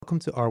welcome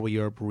to Our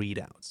Europe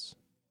Readouts.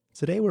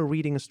 Today we're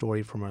reading a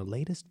story from our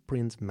latest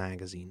print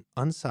magazine,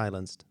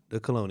 Unsilenced, the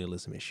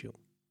Colonialism Issue.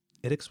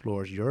 It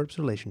explores Europe's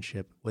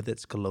relationship with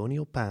its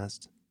colonial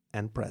past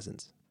and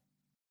present.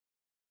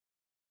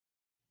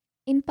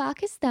 In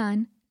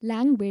Pakistan,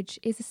 language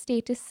is a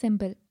status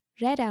symbol,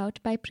 read out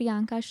by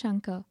Priyanka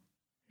Shankar,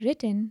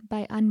 written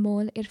by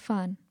Anmol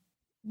Irfan.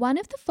 One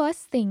of the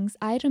first things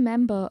I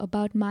remember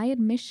about my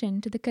admission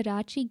to the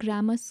Karachi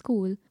Grammar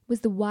School was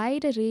the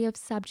wide array of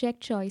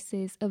subject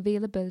choices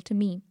available to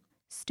me.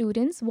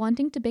 Students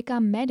wanting to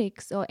become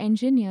medics or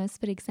engineers,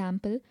 for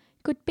example,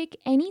 could pick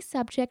any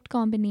subject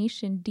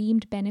combination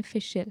deemed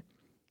beneficial.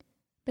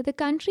 But the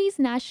country's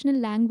national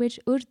language,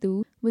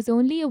 Urdu, was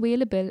only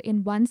available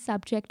in one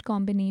subject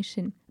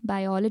combination: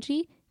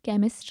 biology,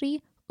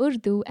 chemistry,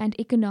 Urdu, and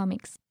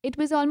economics. It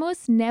was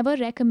almost never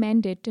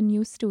recommended to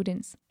new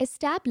students.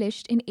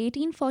 Established in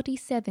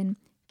 1847,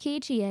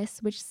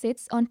 KGS, which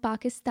sits on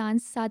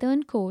Pakistan's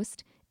southern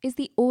coast, is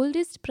the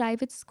oldest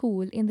private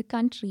school in the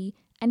country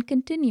and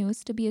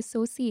continues to be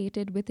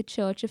associated with the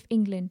Church of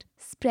England.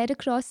 Spread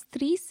across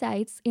 3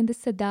 sites in the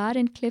Sadar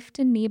and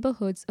Clifton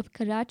neighborhoods of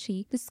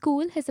Karachi, the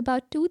school has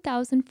about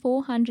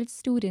 2,400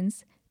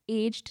 students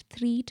aged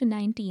 3 to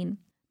 19.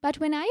 But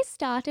when I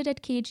started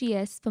at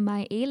KGS for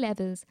my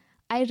A-levels,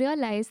 I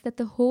realized that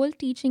the whole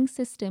teaching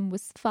system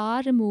was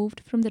far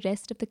removed from the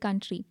rest of the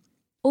country.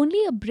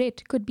 Only a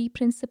Brit could be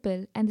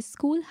principal, and the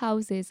school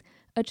houses,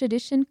 a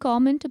tradition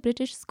common to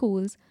British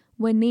schools,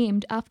 were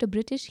named after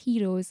British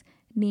heroes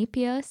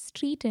Napier,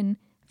 Streaton,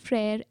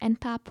 Frere, and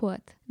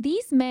Papworth.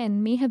 These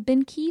men may have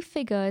been key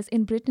figures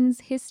in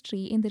Britain's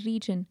history in the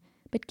region,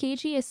 but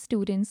KGS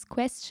students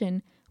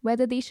question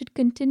whether they should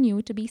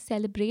continue to be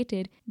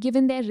celebrated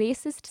given their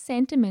racist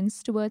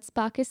sentiments towards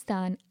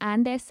Pakistan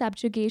and their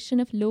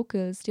subjugation of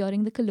locals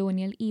during the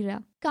colonial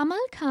era.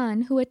 Kamal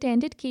Khan, who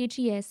attended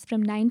KGS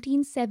from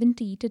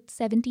 1970 to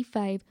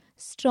 75,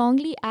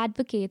 strongly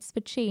advocates for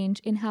change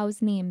in house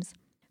names.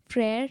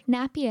 Frere,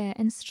 Napier,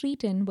 and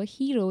Streaton were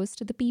heroes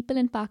to the people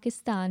in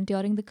Pakistan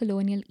during the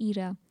colonial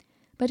era,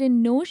 but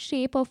in no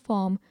shape or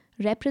form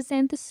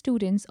represent the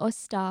students or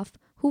staff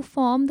who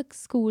form the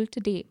school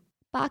today.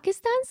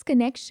 Pakistan's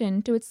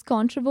connection to its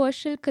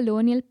controversial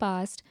colonial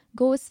past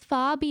goes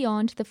far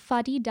beyond the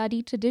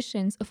fuddy-duddy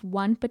traditions of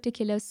one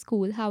particular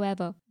school,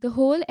 however. The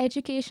whole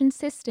education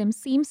system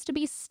seems to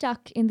be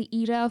stuck in the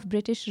era of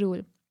British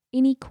rule.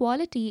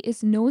 Inequality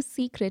is no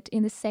secret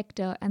in the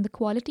sector, and the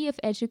quality of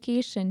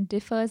education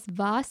differs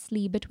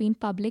vastly between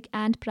public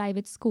and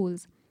private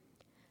schools.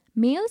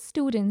 Male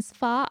students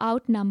far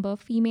outnumber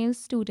female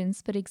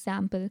students, for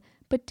example,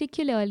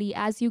 particularly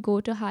as you go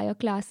to higher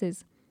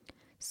classes.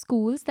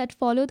 Schools that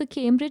follow the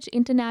Cambridge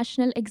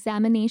International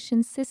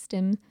Examination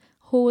System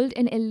hold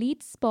an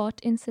elite spot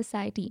in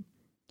society.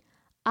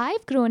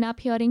 I've grown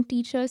up hearing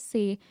teachers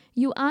say,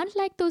 "You aren't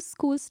like those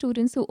school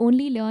students who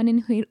only learn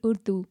in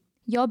Urdu.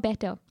 You're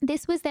better."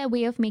 This was their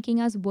way of making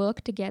us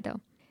work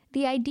together.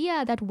 The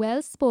idea that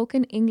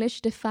well-spoken English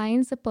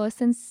defines a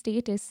person's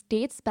status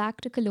dates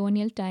back to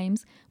colonial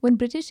times when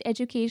British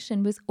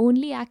education was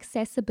only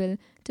accessible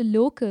to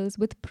locals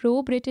with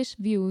pro-British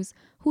views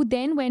who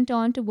then went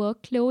on to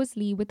work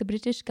closely with the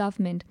British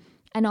government,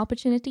 an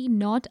opportunity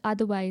not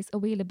otherwise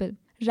available.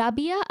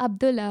 Rabia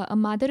Abdullah, a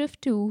mother of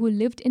 2 who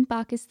lived in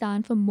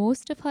Pakistan for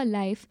most of her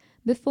life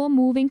before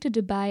moving to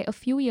Dubai a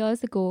few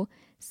years ago,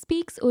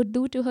 speaks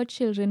Urdu to her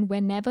children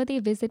whenever they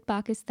visit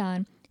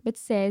Pakistan, but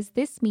says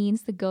this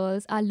means the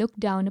girls are looked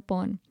down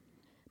upon.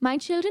 "My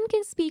children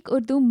can speak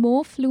Urdu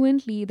more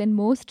fluently than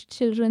most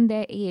children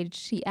their age,"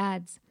 she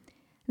adds.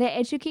 Their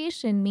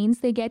education means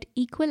they get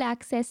equal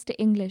access to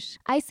English.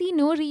 I see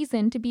no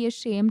reason to be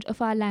ashamed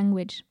of our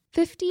language.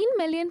 15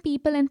 million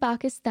people in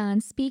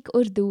Pakistan speak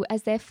Urdu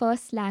as their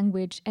first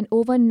language, and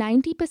over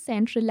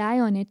 90% rely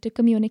on it to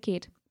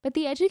communicate. But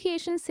the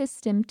education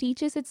system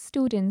teaches its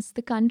students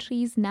the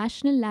country's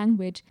national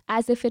language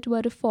as if it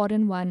were a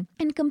foreign one,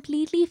 and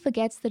completely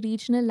forgets the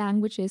regional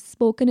languages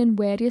spoken in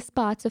various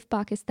parts of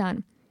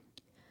Pakistan.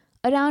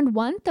 Around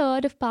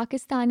 1/3 of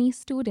Pakistani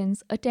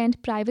students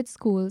attend private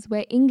schools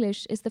where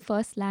English is the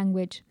first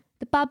language.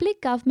 The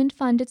public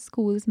government-funded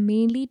schools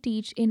mainly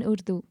teach in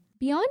Urdu.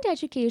 Beyond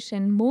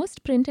education,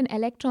 most print and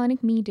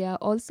electronic media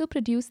also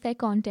produce their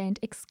content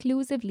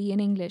exclusively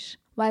in English,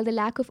 while the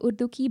lack of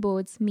Urdu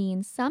keyboards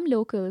means some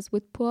locals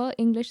with poor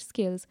English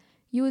skills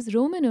use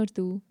Roman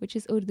Urdu, which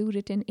is Urdu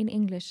written in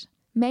English.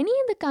 Many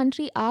in the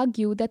country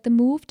argue that the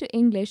move to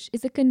English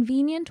is a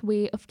convenient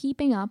way of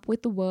keeping up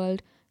with the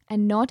world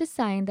and not a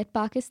sign that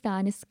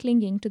Pakistan is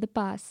clinging to the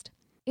past.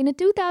 In a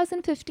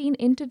 2015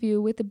 interview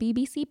with the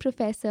BBC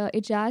professor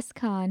Ijaz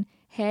Khan,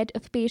 head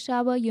of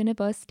Peshawar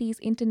University's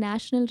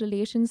International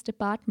Relations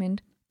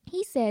Department,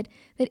 he said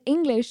that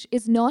English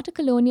is not a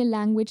colonial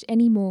language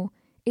anymore.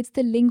 It's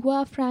the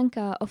lingua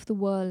franca of the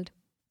world.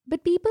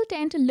 But people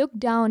tend to look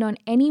down on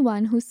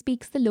anyone who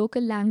speaks the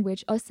local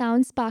language or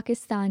sounds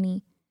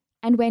Pakistani.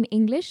 And when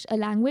English, a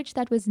language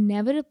that was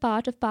never a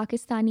part of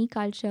Pakistani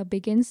culture,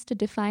 begins to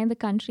define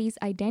the country's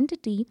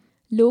identity,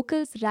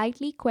 locals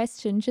rightly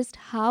question just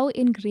how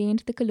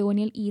ingrained the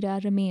colonial era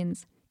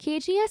remains.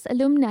 KGS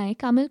alumni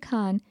Kamal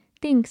Khan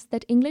thinks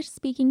that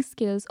English-speaking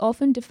skills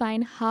often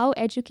define how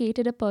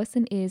educated a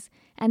person is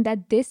and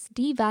that this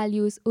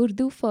devalues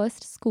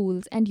Urdu-first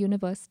schools and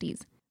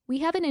universities. We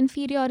have an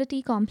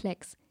inferiority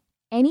complex.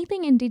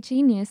 Anything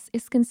indigenous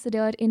is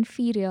considered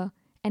inferior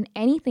and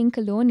anything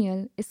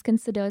colonial is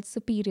considered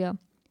superior.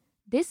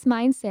 This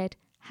mindset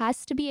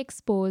has to be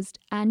exposed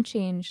and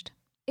changed.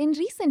 In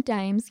recent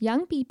times,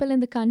 young people in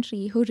the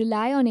country who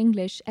rely on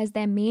English as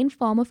their main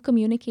form of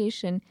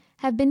communication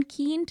have been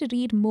keen to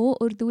read more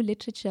Urdu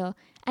literature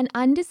and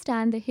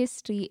understand the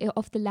history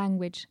of the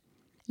language.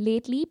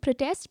 Lately,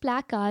 protest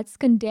placards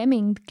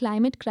condemning the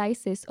climate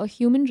crisis or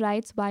human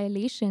rights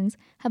violations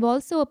have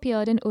also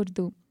appeared in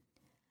Urdu.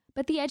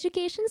 But the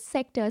education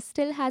sector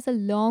still has a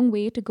long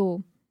way to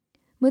go.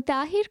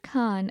 Mutahir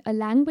Khan, a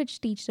language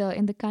teacher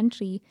in the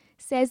country,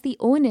 says the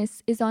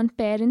onus is on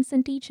parents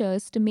and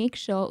teachers to make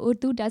sure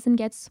Urdu doesn't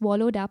get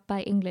swallowed up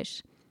by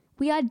English.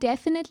 We are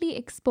definitely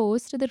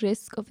exposed to the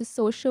risk of a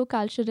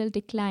socio-cultural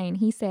decline,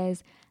 he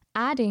says,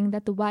 adding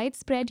that the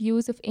widespread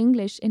use of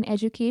English in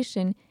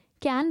education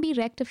can be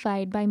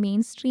rectified by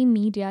mainstream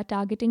media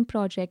targeting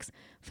projects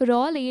for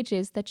all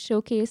ages that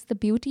showcase the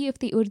beauty of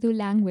the Urdu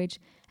language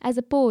as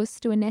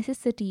opposed to a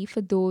necessity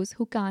for those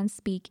who can't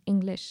speak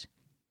English.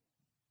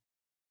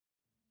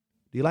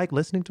 Do you like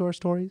listening to our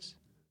stories?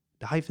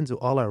 Dive into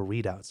all our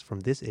readouts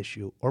from this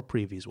issue or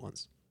previous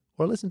ones,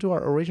 or listen to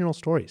our original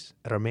stories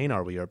at our main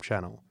Are We Europe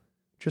channel.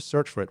 Just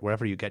search for it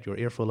wherever you get your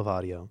earful of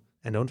audio,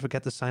 and don't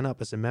forget to sign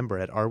up as a member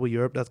at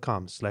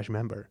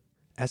areweeurope.com/member.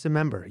 As a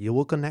member, you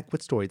will connect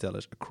with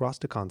storytellers across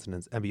the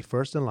continent and be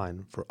first in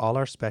line for all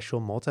our special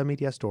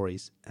multimedia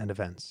stories and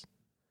events.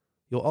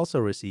 You'll also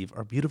receive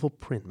our beautiful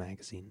print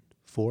magazine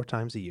 4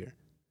 times a year.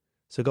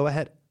 So go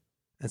ahead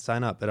and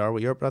sign up at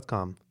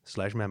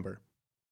areweeurope.com/member.